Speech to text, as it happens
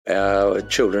Our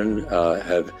children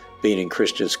have been in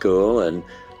Christian school, and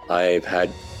I've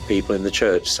had people in the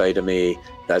church say to me,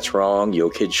 that's wrong, your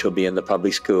kids should be in the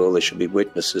public school, there should be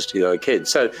witnesses to your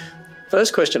kids. So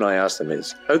first question I ask them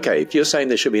is, okay, if you're saying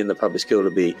they should be in the public school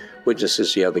to be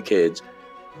witnesses to the other kids,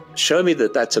 show me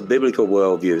that that's a biblical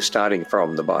worldview starting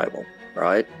from the Bible,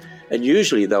 right? And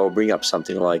usually they'll bring up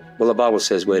something like, well, the Bible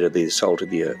says we're to be the salt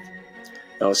of the earth.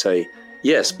 And I'll say,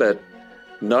 yes, but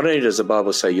not only does the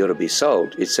Bible say you're to be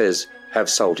salt, it says have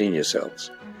salt in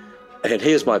yourselves. And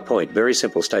here's my point, very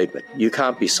simple statement. You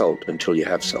can't be salt until you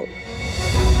have salt.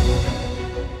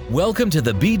 Welcome to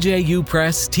the BJU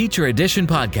Press Teacher Edition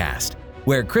podcast,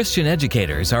 where Christian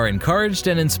educators are encouraged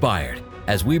and inspired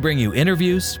as we bring you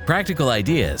interviews, practical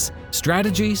ideas,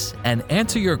 strategies, and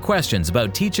answer your questions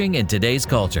about teaching in today's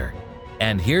culture.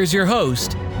 And here's your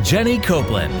host, Jenny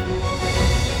Copeland.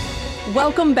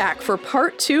 Welcome back for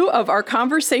part 2 of our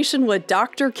conversation with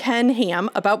Dr. Ken Ham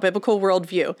about biblical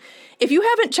worldview. If you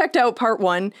haven't checked out part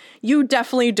 1, you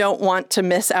definitely don't want to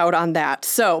miss out on that.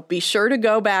 So be sure to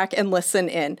go back and listen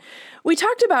in. We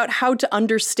talked about how to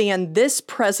understand this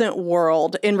present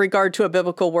world in regard to a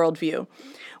biblical worldview.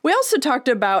 We also talked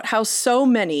about how so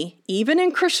many, even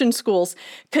in Christian schools,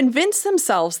 convince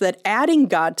themselves that adding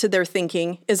God to their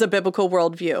thinking is a biblical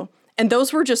worldview. And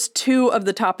those were just 2 of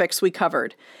the topics we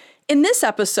covered. In this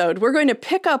episode, we're going to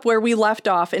pick up where we left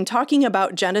off in talking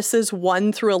about Genesis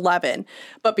 1 through 11.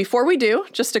 But before we do,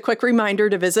 just a quick reminder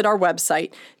to visit our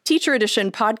website,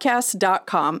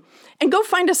 teachereditionpodcast.com, and go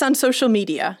find us on social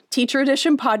media, Teacher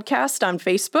Edition Podcast on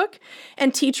Facebook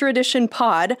and Teacher Edition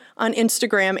Pod on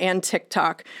Instagram and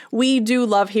TikTok. We do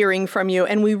love hearing from you,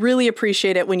 and we really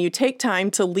appreciate it when you take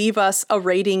time to leave us a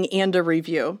rating and a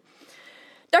review.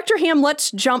 Dr. Ham,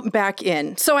 let's jump back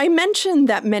in. So I mentioned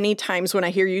that many times when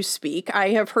I hear you speak, I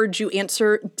have heard you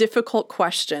answer difficult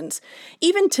questions,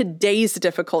 even today's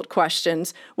difficult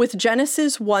questions, with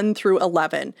Genesis 1 through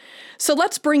 11. So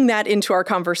let's bring that into our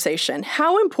conversation.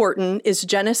 How important is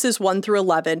Genesis 1 through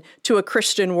 11 to a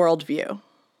Christian worldview?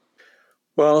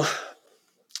 Well,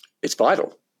 it's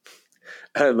vital.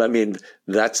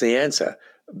 That's the answer.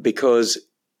 Because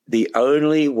the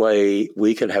only way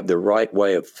we can have the right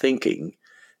way of thinking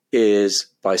is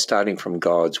by starting from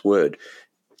God's word.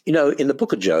 In the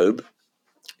book of Job,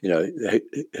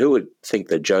 who would think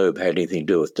that Job had anything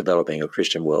to do with developing a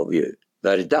Christian worldview?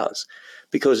 That it does.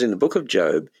 Because in the book of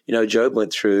Job, Job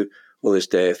went through all this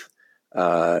death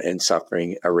and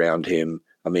suffering around him.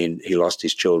 He lost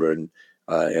his children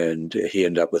and he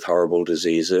ended up with horrible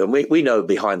disease. And we know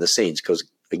behind the scenes, because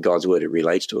in God's word it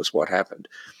relates to us what happened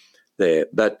there.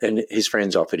 And his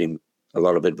friends offered him a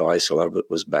lot of advice. A lot of it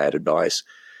was bad advice.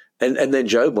 And then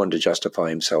Job wanted to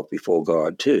justify himself before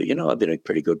God too. I've been a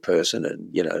pretty good person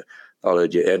and,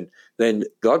 followed you. And then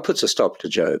God puts a stop to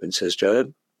Job and says,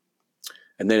 Job,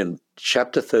 and then in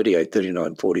chapter 38,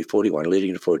 39, 40, 41,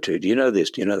 leading to 42, do you know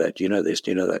this? Do you know that? Do you know this? Do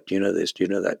you know that? Do you know this? Do you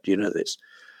know that? Do you know this?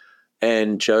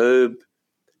 And Job,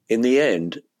 in the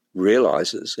end,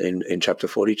 realizes in chapter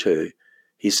 42,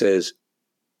 he says,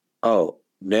 oh,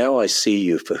 now I see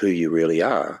you for who you really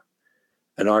are.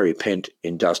 And I repent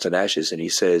in dust and ashes. And he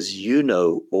says, you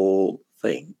know all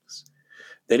things.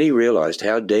 Then he realized,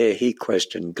 how dare he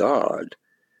question God,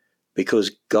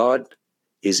 because God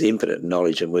is infinite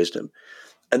knowledge and wisdom.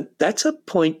 And that's a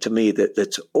point to me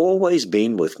that's always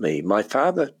been with me. My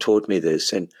father taught me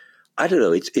this, and I don't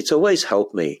know, it's always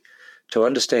helped me to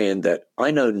understand that I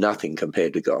know nothing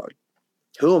compared to God.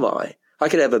 Who am I? I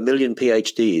could have 1 million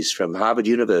PhDs from Harvard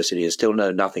University and still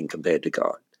know nothing compared to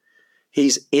God.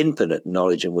 He's infinite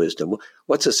knowledge and wisdom.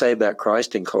 What's it say about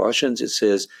Christ in Colossians? It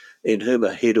says, in whom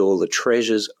are hid all the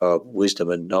treasures of wisdom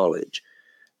and knowledge.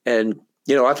 And,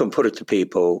 I often put it to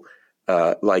people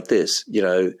like this,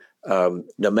 no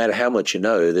matter how much you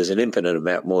know, there's an infinite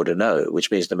amount more to know, which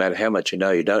means no matter how much you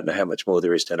know, you don't know how much more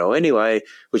there is to know anyway,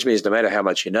 which means no matter how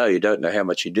much you know, you don't know how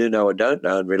much you do know or don't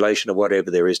know in relation to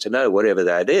whatever there is to know, whatever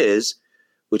that is,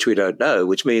 which we don't know,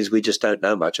 which means we just don't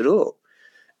know much at all.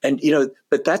 And,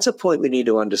 but that's a point we need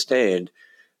to understand,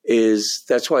 is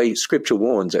that's why Scripture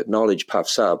warns that knowledge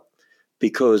puffs up,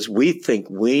 because we think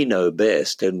we know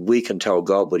best and we can tell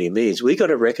God what he means. We got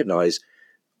to recognize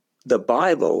the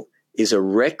Bible is a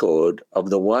record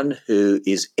of the one who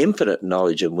is infinite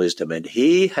knowledge and wisdom, and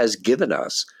he has given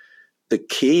us the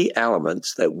key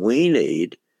elements that we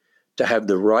need to have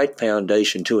the right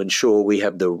foundation to ensure we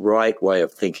have the right way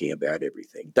of thinking about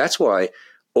everything. That's why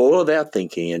all of our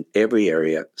thinking in every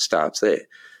area starts there.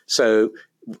 So,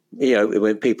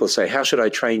 when people say, how should I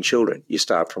train children? You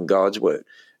start from God's word.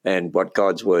 and what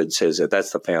God's word says,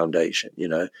 that's the foundation,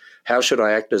 How should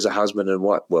I act as a husband and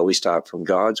what? Well, we start from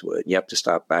God's word. You have to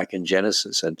start back in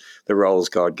Genesis and the roles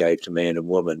God gave to man and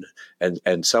woman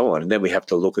and so on. And then we have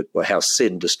to look at how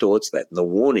sin distorts that and the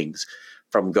warnings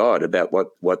from God about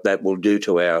what that will do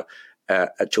to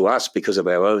to us because of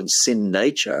our own sin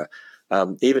nature.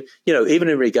 Even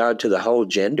in regard to the whole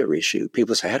gender issue,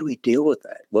 people say, how do we deal with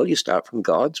that? Well, you start from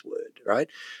God's word, right?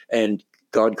 And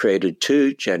God created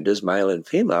two genders, male and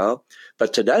female.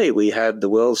 But today we have the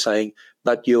world saying,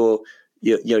 but your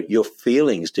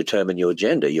feelings determine your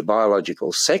gender. Your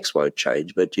biological sex won't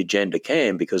change, but your gender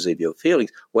can because of your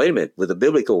feelings. Wait a minute, with a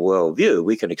biblical worldview,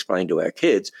 we can explain to our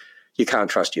kids, you can't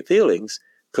trust your feelings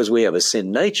because we have a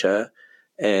sin nature.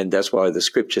 And that's why the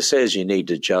scripture says you need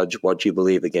to judge what you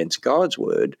believe against God's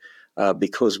word,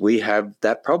 because we have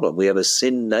that problem. We have a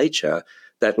sin nature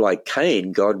that, like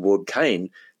Cain, God warned Cain,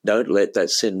 don't let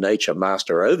that sin nature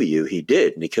master over you. He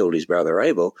did, and he killed his brother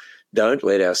Abel. Don't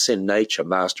let our sin nature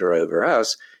master over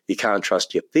us. You can't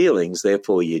trust your feelings,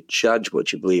 therefore you judge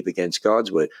what you believe against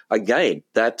God's word. Again,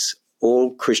 that's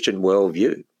all Christian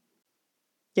worldview.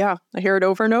 Yeah, I hear it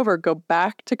over and over. Go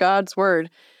back to God's word.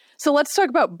 So let's talk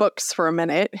about books for a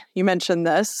minute. You mentioned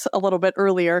this a little bit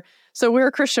earlier. So we're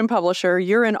a Christian publisher.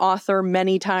 You're an author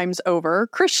many times over.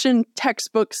 Christian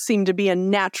textbooks seem to be a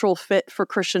natural fit for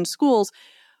Christian schools,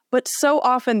 but so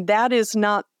often that is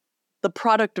not the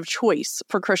product of choice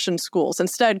for Christian schools.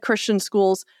 Instead, Christian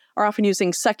schools are often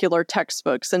using secular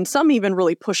textbooks, and some even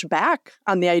really push back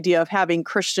on the idea of having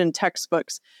Christian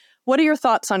textbooks. What are your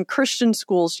thoughts on Christian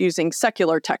schools using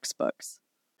secular textbooks?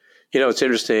 It's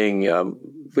interesting.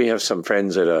 We have some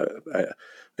friends at an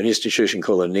institution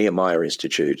called the Nehemiah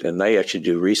Institute, and they actually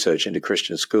do research into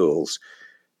Christian schools.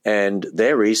 And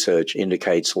their research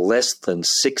indicates less than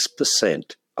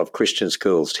 6% of Christian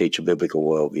schools teach a biblical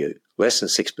worldview. Less than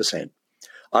 6%.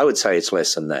 I would say it's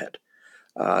less than that.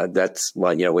 That's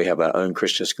why, we have our own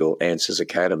Christian school, Answers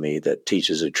Academy, that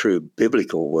teaches a true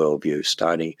biblical worldview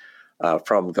starting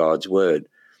from God's word.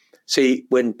 See,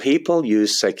 when people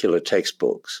use secular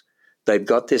textbooks, they've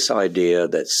got this idea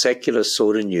that secular is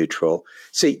sort of neutral.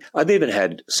 See, I've even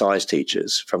had science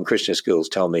teachers from Christian schools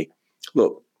tell me,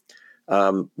 look,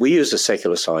 we use a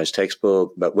secular science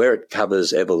textbook, but where it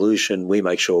covers evolution, we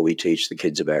make sure we teach the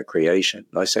kids about creation.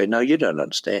 And I say, no, you don't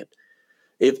understand.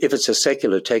 If it's a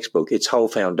secular textbook, its whole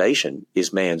foundation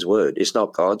is man's word. It's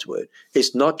not God's word.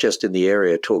 It's not just in the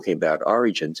area talking about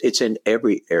origins. It's in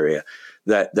every area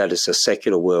that is a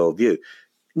secular worldview.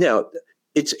 Now,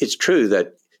 it's true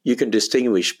that you can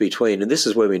distinguish between, and this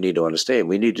is where we need to understand,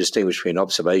 we need to distinguish between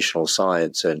observational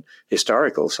science and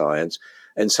historical science.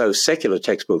 And so secular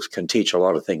textbooks can teach a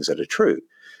lot of things that are true,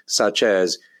 such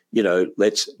as,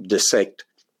 let's dissect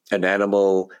an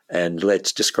animal and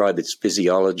let's describe its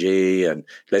physiology and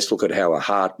let's look at how a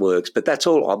heart works. But that's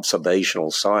all observational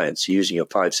science, using your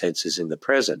five senses in the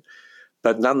present.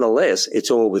 But nonetheless, it's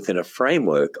all within a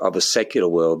framework of a secular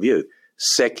worldview.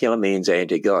 Secular means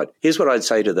anti-God. Here's what I'd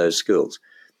say to those schools.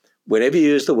 Whenever you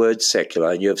use the word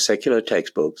secular and you have secular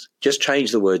textbooks, just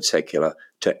change the word secular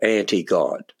to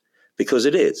anti-God, because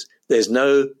it is. There's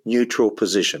no neutral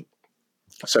position.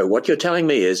 So what you're telling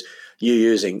me is you're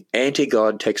using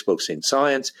anti-God textbooks in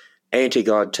science,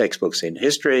 anti-God textbooks in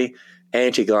history,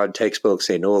 anti-God textbooks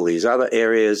in all these other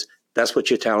areas. That's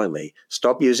what you're telling me.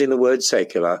 Stop using the word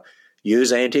secular.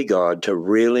 Use anti-God to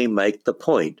really make the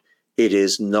point. It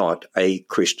is not a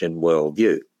Christian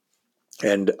worldview.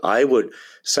 And I would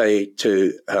say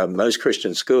to most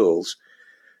Christian schools,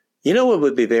 what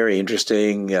would be very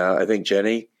interesting, I think,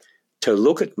 Jenny, to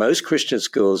look at most Christian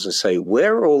schools and say,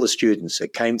 where are all the students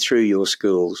that came through your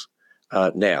schools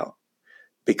now?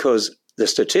 Because the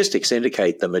statistics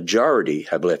indicate the majority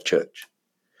have left church.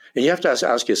 And you have to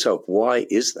ask yourself, why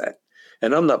is that?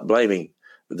 And I'm not blaming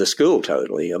the school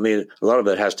totally. I mean, a lot of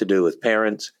it has to do with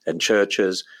parents and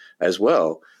churches as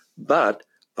well. But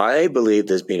I believe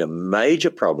there's been a major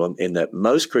problem in that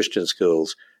most Christian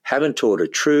schools haven't taught a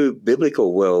true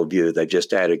biblical worldview. They've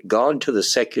just added God to the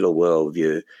secular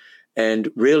worldview.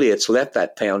 And really, it's left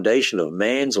that foundation of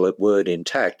man's word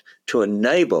intact to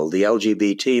enable the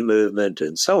LGBT movement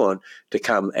and so on to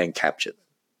come and capture them.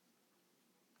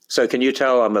 So can you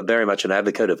tell I'm very much an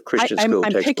advocate of Christian school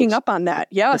textbooks? I'm picking up on that.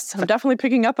 Yes, I'm definitely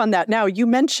picking up on that. Now, you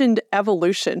mentioned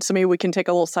evolution, so maybe we can take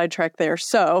a little sidetrack there.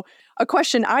 So a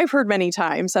question I've heard many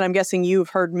times, and I'm guessing you've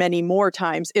heard many more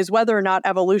times, is whether or not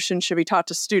evolution should be taught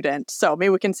to students. So maybe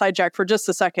we can sidetrack for just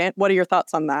a second. What are your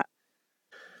thoughts on that?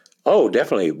 Oh,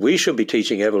 definitely. We should be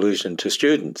teaching evolution to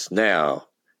students. Now,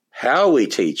 how we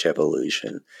teach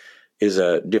evolution is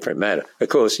a different matter. Of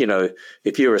course,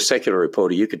 if you're a secular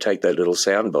reporter, you could take that little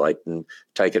soundbite and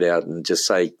take it out and just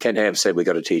say, Ken Ham said we've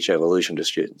got to teach evolution to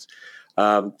students.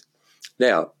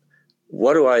 Now,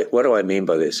 what do I mean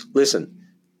by this? Listen,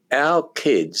 our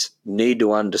kids need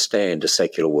to understand a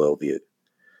secular worldview,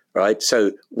 right?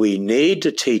 So we need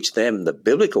to teach them the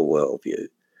biblical worldview,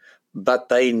 but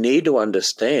they need to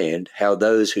understand how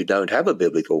those who don't have a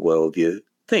biblical worldview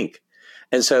think.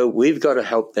 And so we've got to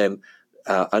help them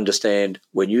understand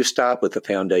when you start with the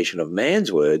foundation of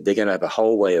man's word, they're going to have a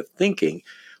whole way of thinking.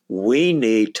 We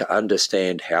need to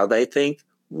understand how they think,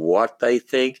 what they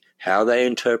think, how they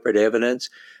interpret evidence,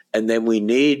 and then we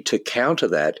need to counter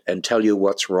that and tell you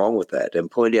what's wrong with that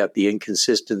and point out the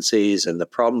inconsistencies and the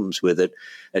problems with it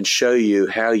and show you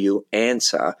how you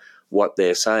answer what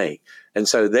they're saying. And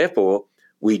so therefore,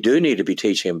 we do need to be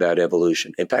teaching about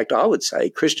evolution. In fact, I would say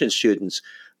Christian students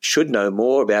should know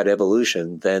more about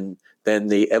evolution than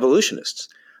the evolutionists.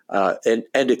 And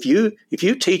if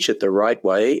you teach it the right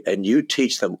way and you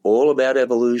teach them all about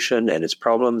evolution and its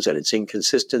problems and its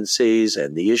inconsistencies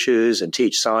and the issues and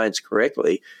teach science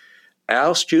correctly,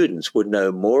 our students would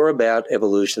know more about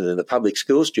evolution than the public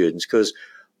school students, because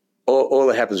all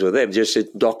that happens with them is just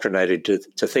indoctrinated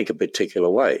to think a particular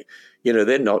way.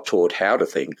 They're not taught how to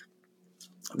think.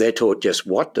 They're taught just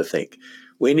what to think.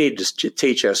 We need to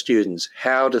teach our students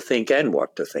how to think and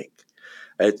what to think.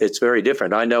 It's very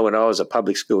different. I know when I was a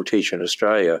public school teacher in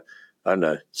Australia, I don't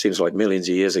know, it seems like millions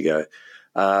of years ago,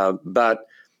 but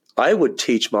I would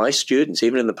teach my students,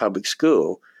 even in the public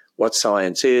school, what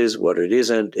science is, what it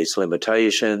isn't, its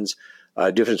limitations,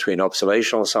 difference between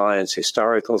observational science,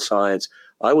 historical science.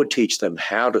 I would teach them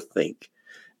how to think.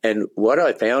 And what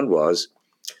I found was,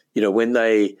 when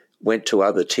they went to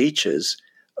other teachers,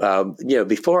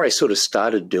 before I sort of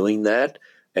started doing that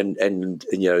and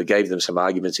gave them some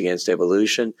arguments against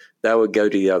evolution, they would go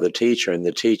to the other teacher and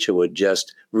the teacher would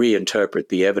just reinterpret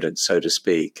the evidence, so to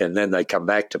speak, and then they'd come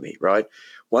back to me, right?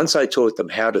 Once I taught them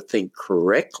how to think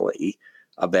correctly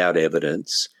about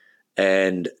evidence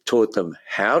and taught them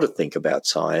how to think about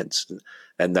science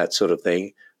and that sort of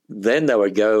thing, then they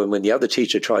would go, and when the other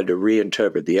teacher tried to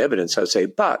reinterpret the evidence, I'd say,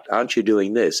 but aren't you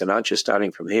doing this? And aren't you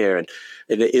starting from here? And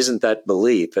isn't that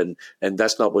belief? And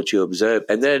that's not what you observe.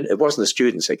 And then it wasn't the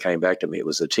students that came back to me. It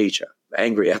was the teacher,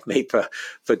 angry at me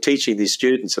for teaching these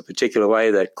students a particular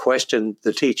way that questioned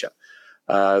the teacher.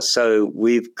 So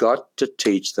we've got to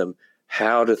teach them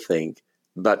how to think,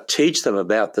 but teach them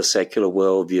about the secular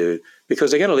worldview,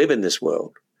 because they're going to live in this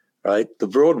world, right? The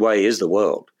broad way is the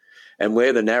world. And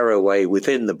we're the narrow way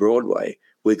within the broad way.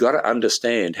 We've got to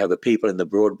understand how the people in the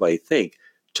broad way think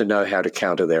to know how to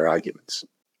counter their arguments.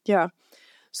 Yeah.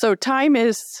 So time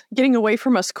is getting away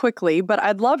from us quickly, but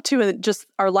I'd love to, just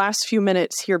our last few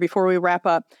minutes here before we wrap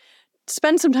up,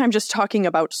 spend some time just talking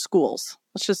about schools.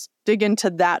 Let's just dig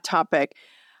into that topic.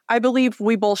 I believe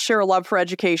we both share a love for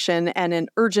education and an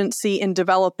urgency in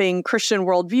developing Christian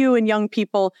worldview in young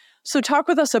people. So talk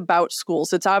with us about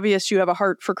schools. It's obvious you have a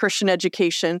heart for Christian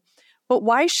education. But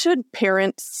why should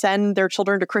parents send their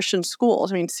children to Christian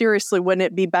schools? I mean, seriously, wouldn't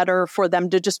it be better for them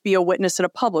to just be a witness at a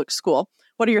public school?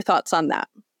 What are your thoughts on that?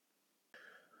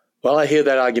 Well, I hear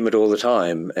that argument all the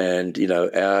time. And,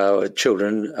 our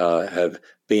children have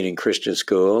been in Christian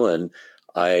school, and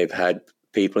I've had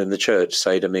people in the church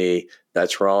say to me,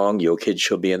 that's wrong. Your kids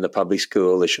should be in the public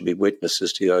school. They should be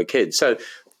witnesses to your kids. So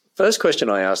first question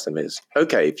I ask them is,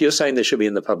 okay, if you're saying they should be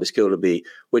in the public school to be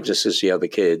witnesses to the other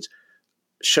kids,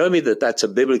 show me that that's a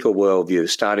biblical worldview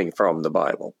starting from the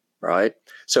Bible, right?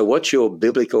 So what's your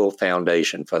biblical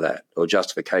foundation for that, or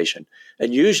justification?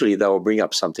 And usually they will bring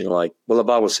up something like, well, the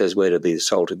Bible says we're to be the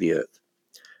salt of the earth.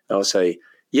 And I'll say,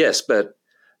 yes, but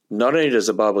not only does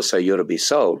the Bible say you're to be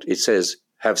salt, it says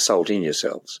have salt in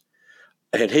yourselves.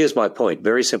 And here's my point,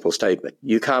 very simple statement.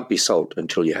 You can't be salt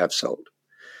until you have salt.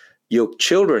 Your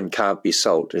children can't be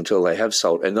salt until they have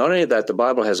salt. And not only that, the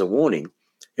Bible has a warning.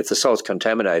 If the salt's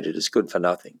contaminated, it's good for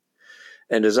nothing.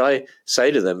 And as I say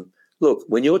to them, look,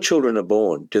 when your children are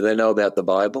born, do they know about the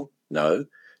Bible? No.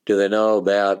 Do they know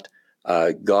about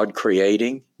God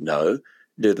creating? No.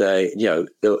 Do they,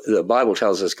 the Bible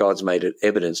tells us God's made it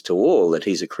evidence to all that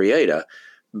he's a creator.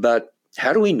 But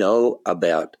how do we know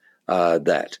about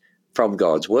that from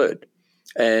God's word?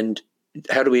 And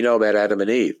how do we know about Adam and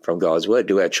Eve from God's word?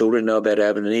 Do our children know about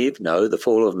Adam and Eve? No. The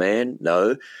fall of man?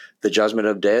 No. The judgment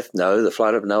of death? No. The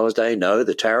flood of Noah's day? No.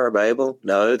 The Tower of Babel?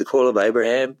 No. The call of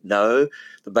Abraham? No.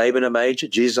 The babe in a manger?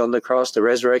 Jesus on the cross? The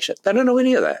resurrection? They don't know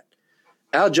any of that.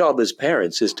 Our job as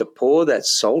parents is to pour that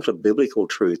salt of biblical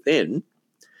truth in.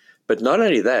 But not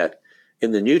only that,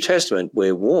 in the New Testament,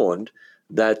 we're warned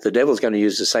that the devil's going to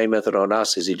use the same method on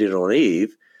us as he did on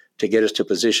Eve, to get us to a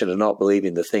position of not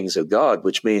believing the things of God,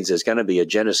 which means there's going to be a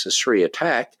Genesis 3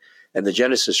 attack. And the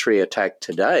Genesis 3 attack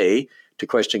today to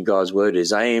question God's word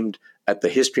is aimed at the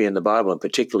history in the Bible, and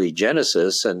particularly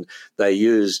Genesis, and they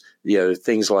use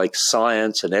things like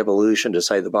science and evolution to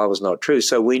say the Bible's not true.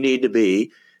 So we need to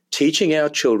be teaching our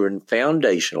children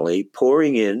foundationally,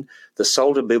 pouring in the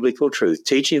salt of biblical truth,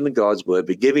 teaching them God's word,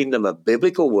 but giving them a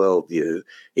biblical worldview,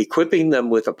 equipping them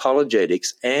with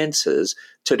apologetics answers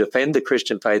to defend the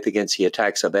Christian faith against the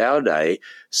attacks of our day,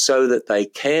 so that they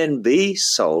can be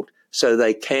salt, so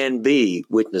they can be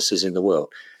witnesses in the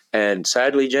world. And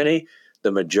sadly, Jenny,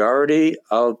 the majority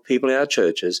of people in our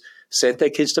churches sent their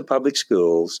kids to public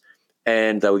schools,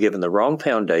 and they were given the wrong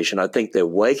foundation. I think they're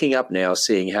waking up now,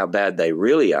 seeing how bad they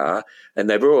really are. And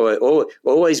they've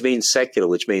always been secular,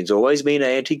 which means always been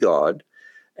anti-God.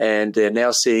 And they're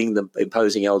now seeing them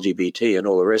imposing LGBT and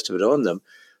all the rest of it on them.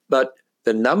 But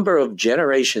the number of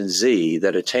Generation Z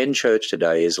that attend church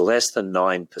today is less than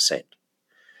 9%.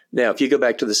 Now, if you go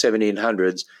back to the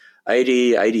 1700s,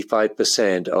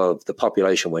 85% of the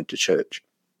population went to church.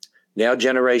 Now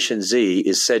Generation Z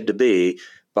is said to be,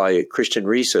 by Christian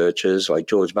researchers like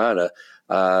George Barna,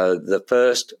 the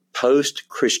first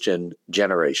post-Christian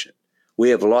generation. We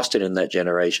have lost it in that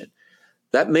generation.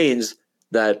 That means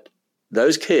that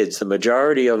those kids, the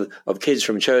majority of kids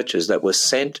from churches that were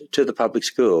sent to the public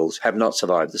schools, have not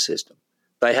survived the system.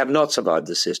 They have not survived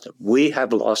the system. We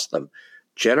have lost them.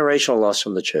 Generational loss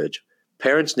from the church.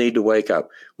 Parents need to wake up.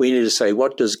 We need to say,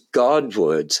 what does God's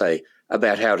word say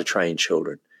about how to train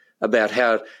children, about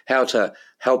how to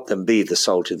help them be the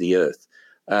salt of the earth?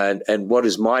 And what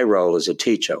is my role as a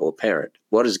teacher or parent?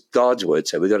 What does God's word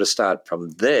say? We've got to start from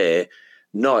there,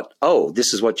 not,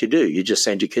 this is what you do. You just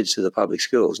send your kids to the public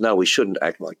schools. No, we shouldn't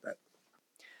act like that.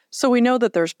 So we know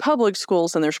that there's public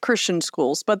schools and there's Christian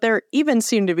schools, but there even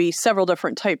seem to be several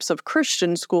different types of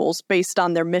Christian schools based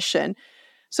on their mission.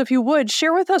 So if you would,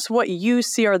 share with us what you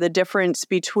see are the difference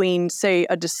between, say,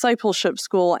 a discipleship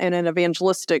school and an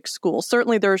evangelistic school.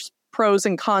 Certainly there's pros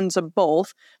and cons of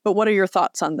both, but what are your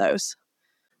thoughts on those?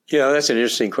 Yeah, that's an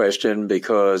interesting question,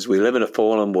 because we live in a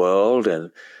fallen world,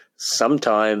 and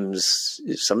sometimes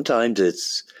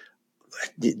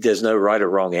there's no right or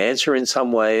wrong answer in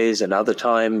some ways, and other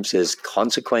times there's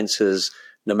consequences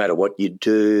no matter what you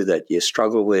do that you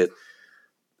struggle with.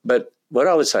 But what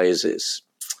I would say is this,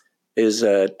 is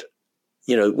that,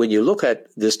 when you look at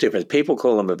this difference, people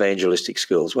call them evangelistic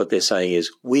schools. What they're saying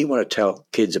is, we want to tell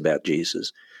kids about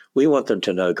Jesus. We want them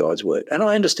to know God's word. And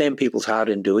I understand people's heart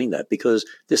in doing that, because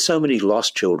there's so many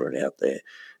lost children out there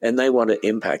and they want to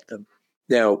impact them.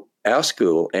 Now, our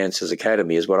school, Answers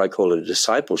Academy, is what I call a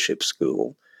discipleship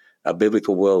school, a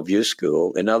biblical worldview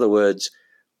school. In other words,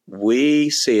 we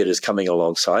see it as coming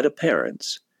alongside of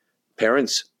parents.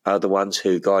 Parents are the ones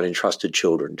who God entrusted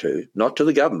children to, not to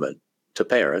the government, to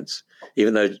parents,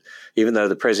 even though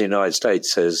the President of the United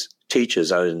States says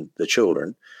teachers own the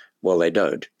children. Well, they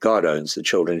don't. God owns the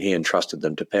children. He entrusted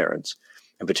them to parents,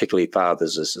 and particularly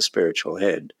fathers as the spiritual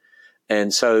head.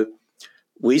 And so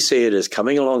we see it as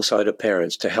coming alongside of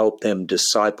parents to help them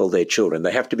disciple their children.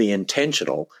 They have to be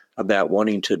intentional about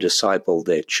wanting to disciple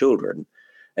their children.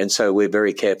 And so we're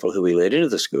very careful who we let into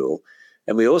the school.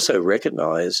 And we also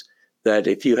recognize that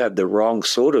if you have the wrong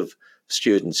sort of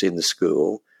students in the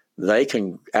school, they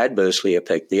can adversely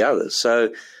affect the others.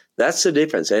 So that's the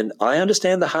difference. And I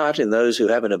understand the heart in those who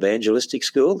have an evangelistic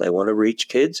school. They want to reach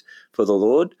kids for the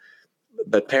Lord.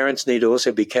 But parents need to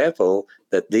also be careful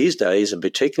that these days, and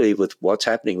particularly with what's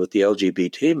happening with the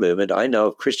LGBT movement, I know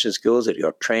of Christian schools that have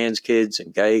got trans kids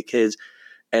and gay kids.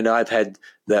 And I've had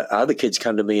the other kids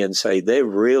come to me and say they're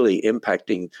really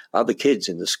impacting other kids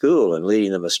in the school and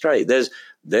leading them astray.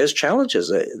 There's challenges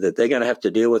that they're going to have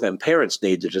to deal with, and parents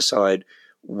need to decide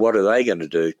what are they going to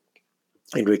do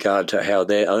in regard to how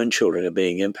their own children are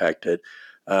being impacted.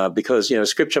 Because,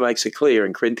 Scripture makes it clear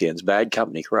in Corinthians, bad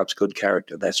company corrupts good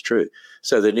character. That's true.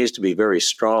 So there needs to be very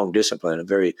strong discipline and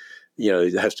there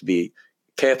has to be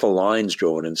careful lines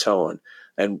drawn and so on.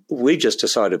 And we just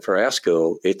decided for our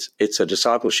school, it's a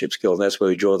discipleship school, and that's where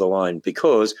we draw the line,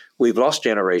 because we've lost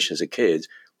generations of kids.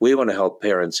 We want to help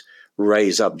parents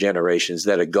raise up generations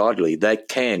that are godly, that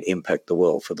can impact the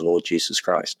world for the Lord Jesus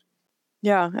Christ.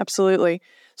 Yeah, absolutely.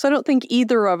 So I don't think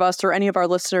either of us or any of our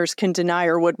listeners can deny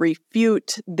or would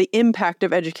refute the impact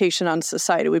of education on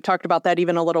society. We've talked about that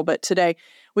even a little bit today.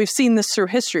 We've seen this through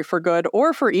history, for good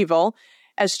or for evil,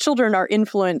 as children are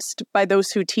influenced by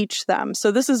those who teach them.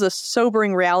 So this is a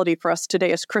sobering reality for us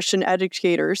today as Christian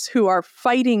educators who are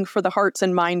fighting for the hearts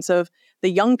and minds of the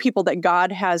young people that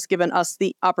God has given us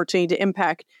the opportunity to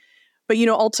impact. But,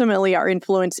 ultimately our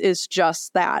influence is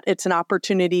just that. It's an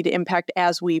opportunity to impact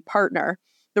as we partner.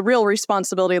 The real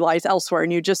responsibility lies elsewhere.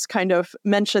 And you just kind of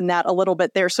mentioned that a little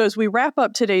bit there. So as we wrap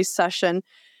up today's session,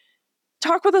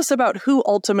 talk with us about who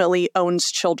ultimately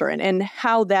owns children and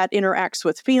how that interacts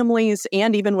with families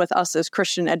and even with us as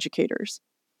Christian educators.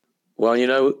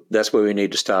 Well, that's where we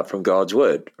need to start from God's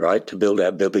word, right? To build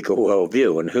our biblical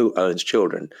worldview and who owns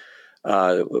children.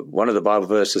 One of the Bible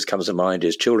verses comes to mind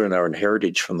is children are an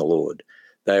heritage from the Lord.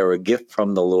 They are a gift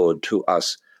from the Lord to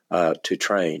us to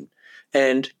train.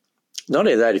 And not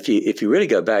only that, if you really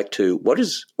go back to what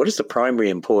is the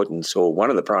primary importance, or one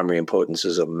of the primary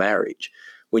importances of marriage,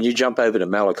 when you jump over to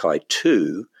Malachi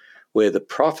 2, where the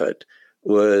prophet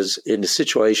was in a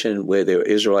situation where there were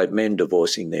Israelite men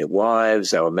divorcing their wives,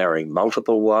 they were marrying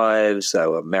multiple wives, they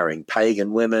were marrying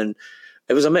pagan women.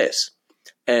 It was a mess.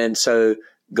 And so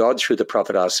God, through the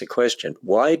prophet, asked the question,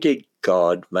 why did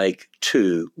God make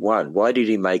two one? Why did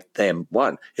he make them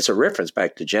one? It's a reference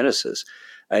back to Genesis,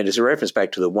 and it's a reference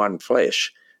back to the one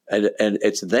flesh. And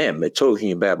it's them. It's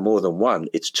talking about more than one.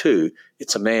 It's two.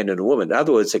 It's a man and a woman. In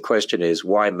other words, the question is,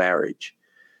 why marriage?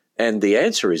 And the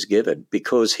answer is given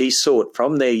because he sought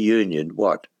from their union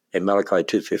what? In Malachi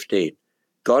 2:15,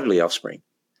 godly offspring.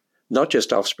 Not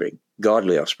just offspring,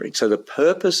 godly offspring. So the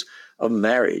purpose of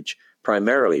marriage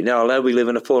primarily. Now, although we live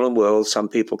in a fallen world, some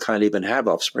people can't even have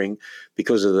offspring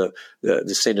because of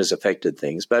the sin has affected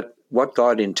things. But what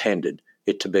God intended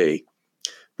it to be,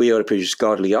 we ought to produce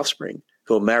godly offspring,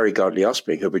 who'll marry godly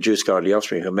offspring, who'll produce godly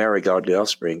offspring, who'll marry godly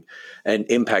offspring, and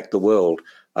impact the world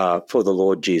for the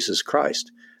Lord Jesus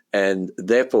Christ. And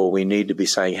therefore, we need to be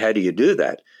saying, how do you do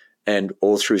that? And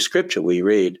all through Scripture, we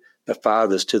read, the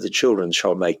fathers to the children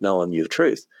shall make known your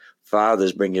truth.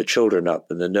 Fathers, bring your children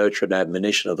up in the nurture and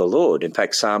admonition of the Lord. In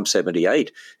fact, Psalm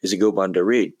 78 is a good one to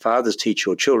read. Fathers, teach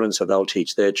your children, so they'll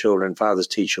teach their children. Fathers,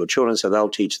 teach your children, so they'll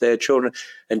teach their children,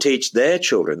 and teach their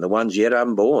children, the ones yet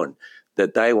unborn,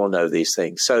 that they will know these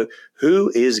things. So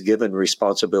who is given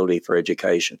responsibility for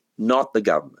education? Not the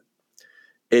government.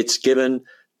 It's given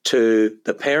to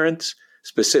the parents,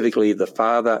 specifically the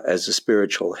father as the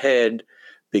spiritual head,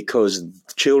 because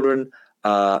children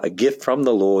are a gift from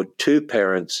the Lord to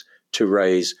parents to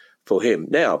raise for him.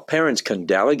 Now, parents can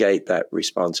delegate that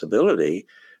responsibility,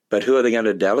 but who are they going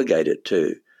to delegate it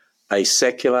to? A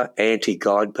secular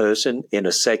anti-God person in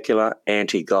a secular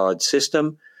anti-God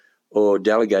system, or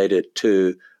delegate it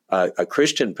to a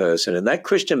Christian person? And that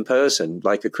Christian person,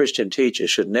 like a Christian teacher,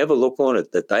 should never look on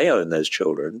it that they own those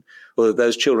children or that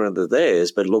those children are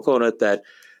theirs, but look on it that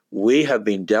we have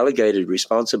been delegated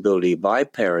responsibility by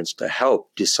parents to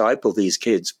help disciple these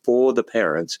kids for the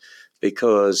parents,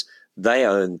 because they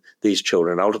own these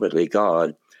children, ultimately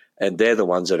God, and they're the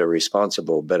ones that are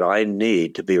responsible. But I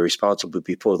need to be responsible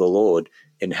before the Lord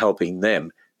in helping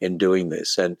them in doing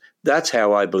this. And that's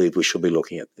how I believe we should be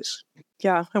looking at this.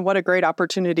 Yeah, and what a great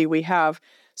opportunity we have.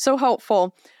 So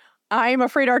helpful. I'm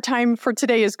afraid our time for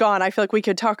today is gone. I feel like we've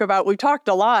talked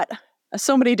a lot,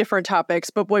 so many different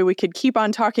topics, but boy, we could keep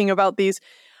on talking about these.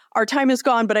 Our time is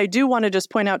gone, but I do want to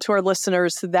just point out to our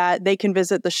listeners that they can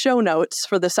visit the show notes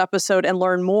for this episode and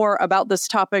learn more about this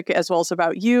topic, as well as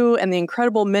about you and the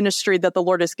incredible ministry that the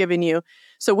Lord has given you.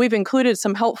 So we've included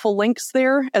some helpful links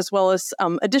there, as well as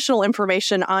additional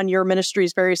information on your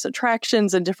ministry's various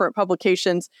attractions and different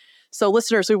publications. So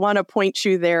listeners, we want to point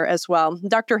you there as well.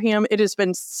 Dr. Ham, it has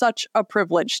been such a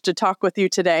privilege to talk with you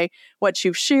today. What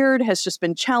you've shared has just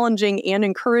been challenging and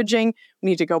encouraging.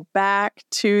 We need to go back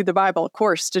to the Bible, of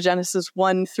course, to Genesis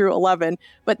 1 through 11.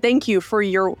 But thank you for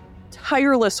your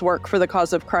tireless work for the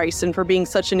cause of Christ and for being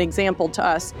such an example to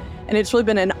us. And it's really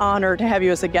been an honor to have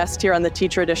you as a guest here on the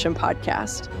Teacher Edition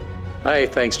podcast. Hey,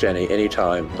 thanks, Jenny.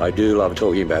 Anytime. I do love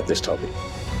talking about this topic.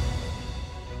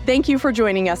 Thank you for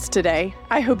joining us today.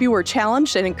 I hope you were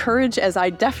challenged and encouraged, as I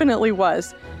definitely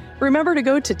was. Remember to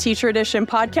go to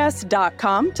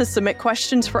teachereditionpodcast.com to submit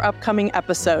questions for upcoming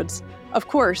episodes. Of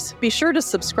course, be sure to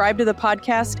subscribe to the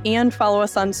podcast and follow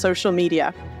us on social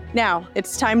media. Now,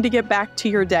 it's time to get back to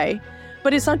your day.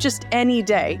 But it's not just any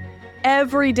day.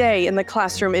 Every day in the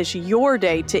classroom is your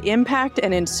day to impact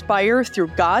and inspire through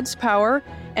God's power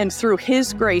and through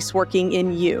His grace working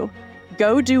in you.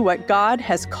 Go do what God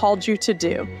has called you to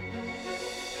do.